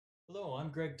Hello, I'm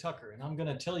Greg Tucker, and I'm going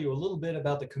to tell you a little bit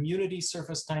about the Community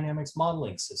Surface Dynamics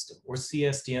Modeling System, or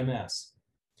CSDMS.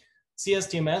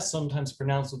 CSDMS, sometimes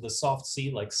pronounced with a soft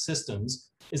C like systems,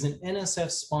 is an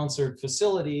NSF-sponsored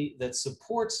facility that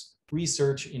supports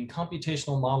research in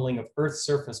computational modeling of Earth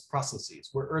surface processes,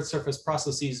 where Earth surface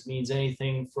processes means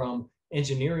anything from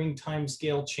engineering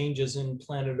timescale changes in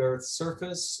planet Earth's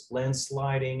surface,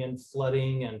 landsliding and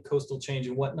flooding and coastal change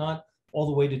and whatnot, all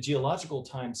the way to geological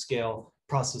timescale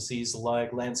processes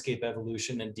like landscape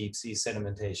evolution and deep sea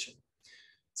sedimentation.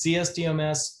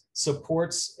 CSDMS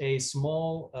supports a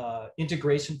small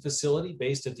integration facility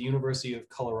based at the University of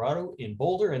Colorado in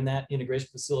Boulder, and that integration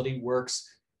facility works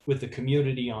with the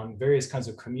community on various kinds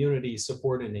of community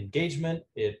support and engagement.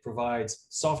 It provides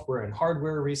software and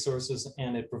hardware resources,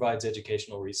 and it provides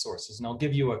educational resources. And I'll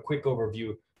give you a quick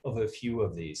overview of a few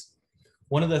of these.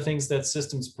 One of the things that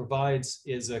Systems provides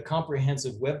is a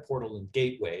comprehensive web portal and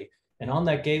gateway. And on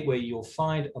that gateway, you'll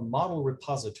find a model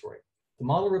repository. The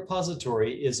model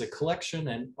repository is a collection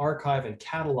and archive and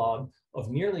catalog of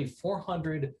nearly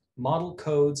 400 model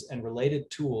codes and related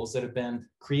tools that have been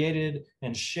created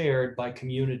and shared by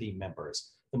community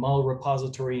members. The model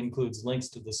repository includes links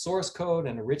to the source code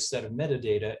and a rich set of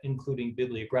metadata, including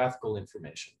bibliographical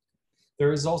information.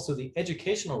 There is also the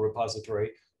educational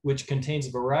repository, which contains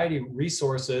a variety of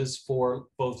resources for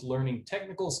both learning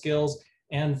technical skills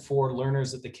and for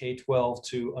learners at the K-12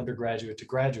 to undergraduate to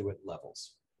graduate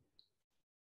levels.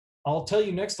 I'll tell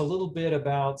you next a little bit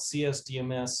about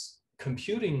CSDMS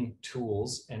computing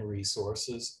tools and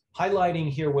resources, highlighting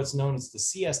here what's known as the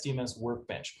CSDMS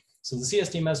Workbench. So the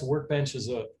CSDMS Workbench is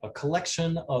a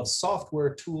collection of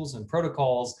software tools and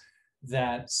protocols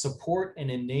that support and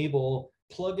enable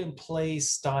plug-and-play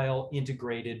style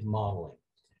integrated modeling.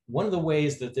 One of the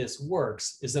ways that this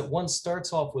works is that one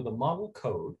starts off with a model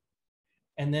code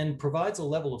and then provides a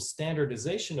level of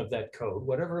standardization of that code,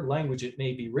 whatever language it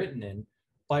may be written in,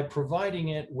 by providing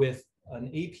it with an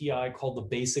API called the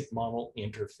Basic Model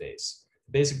Interface.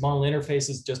 The Basic Model Interface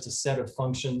is just a set of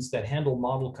functions that handle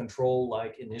model control,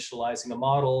 like initializing a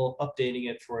model, updating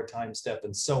it for a time step,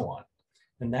 and so on.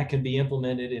 And that can be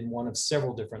implemented in one of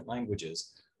several different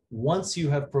languages. Once you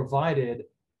have provided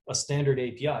a standard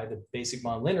API, the Basic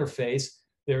Model Interface,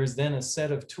 there is then a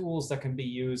set of tools that can be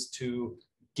used to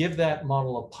give that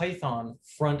model a Python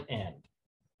front end.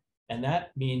 And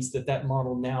that means that that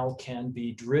model now can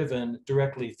be driven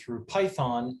directly through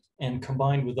Python and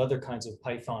combined with other kinds of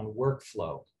Python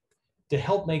workflow. To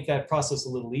help make that process a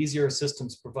little easier,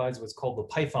 Systems provides what's called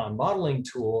the Python modeling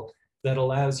tool that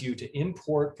allows you to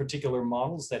import particular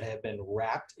models that have been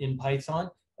wrapped in Python,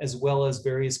 as well as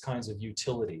various kinds of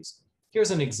utilities.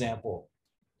 Here's an example.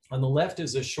 On the left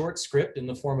is a short script in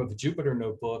the form of a Jupyter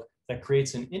notebook that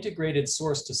creates an integrated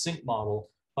source to sink model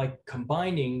by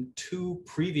combining two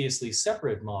previously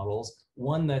separate models,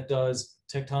 one that does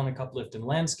tectonic uplift and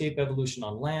landscape evolution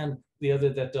on land, the other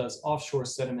that does offshore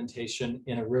sedimentation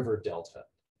in a river delta.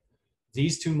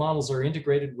 These two models are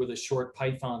integrated with a short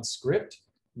Python script.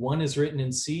 One is written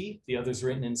in C, the other is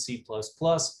written in C++,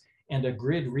 and a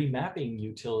grid remapping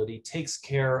utility takes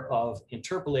care of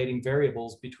interpolating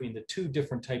variables between the two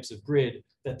different types of grid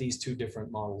that these two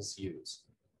different models use.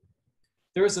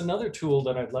 There is another tool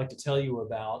that I'd like to tell you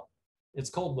about. It's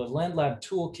called the LandLab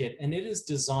Toolkit, and it is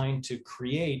designed to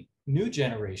create new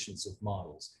generations of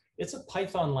models. It's a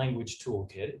Python language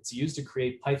toolkit. It's used to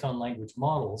create Python language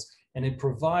models, and it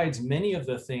provides many of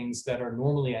the things that are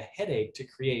normally a headache to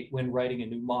create when writing a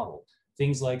new model.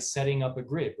 Things like setting up a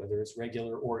grid, whether it's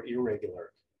regular or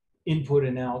irregular, input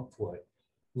and output,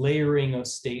 layering of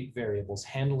state variables,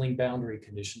 handling boundary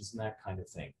conditions, and that kind of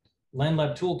thing.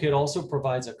 LandLab Toolkit also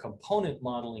provides a component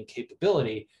modeling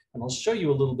capability, and I'll show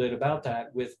you a little bit about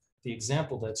that with the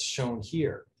example that's shown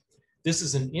here. This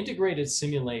is an integrated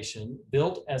simulation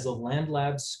built as a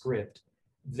LandLab script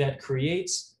that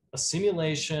creates a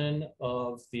simulation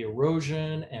of the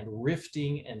erosion and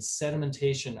rifting and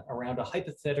sedimentation around a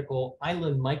hypothetical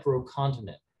island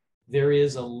microcontinent. There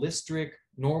is a listric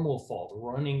normal fault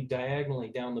running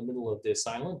diagonally down the middle of this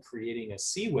island, creating a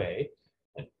seaway.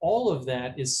 And all of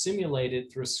that is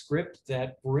simulated through a script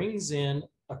that brings in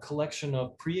a collection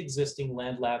of pre-existing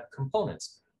LandLab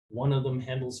components. One of them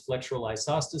handles flexural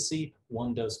isostasy,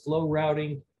 one does flow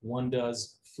routing, one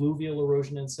does fluvial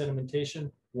erosion and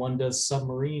sedimentation, one does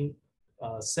submarine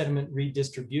sediment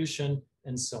redistribution,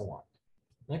 and so on.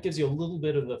 That gives you a little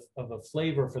bit of a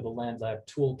flavor for the LandLab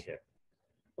toolkit.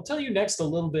 I'll tell you next a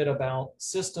little bit about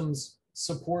systems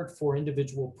support for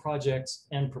individual projects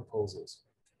and proposals.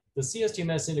 The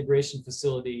CSDMS integration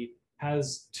facility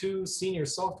has two senior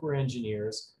software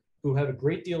engineers who have a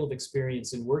great deal of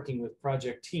experience in working with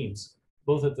project teams.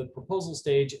 both at the proposal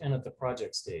stage and at the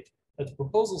project stage. At the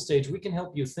proposal stage, we can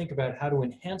help you think about how to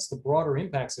enhance the broader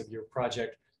impacts of your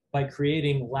project by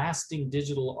creating lasting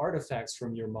digital artifacts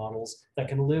from your models that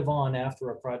can live on after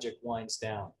a project winds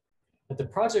down. At the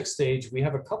project stage, we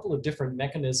have a couple of different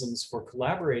mechanisms for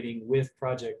collaborating with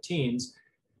project teams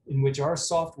in which our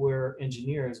software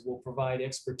engineers will provide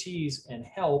expertise and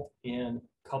help in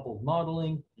coupled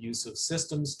modeling, use of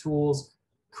systems tools,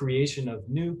 creation of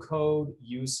new code,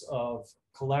 use of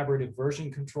collaborative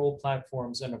version control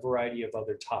platforms, and a variety of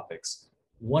other topics.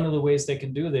 One of the ways they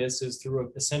can do this is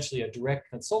through essentially a direct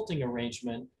consulting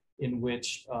arrangement in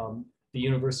which the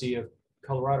University of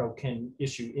Colorado can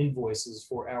issue invoices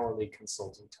for hourly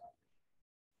consulting time.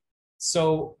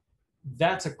 So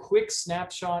that's a quick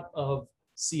snapshot of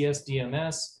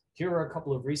CSDMS. Here are a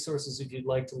couple of resources if you'd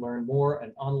like to learn more: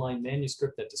 an online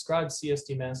manuscript that describes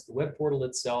CSDMS, the web portal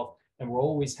itself, and we're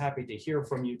always happy to hear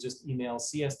from you. Just email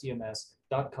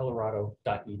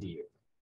csdms.colorado.edu.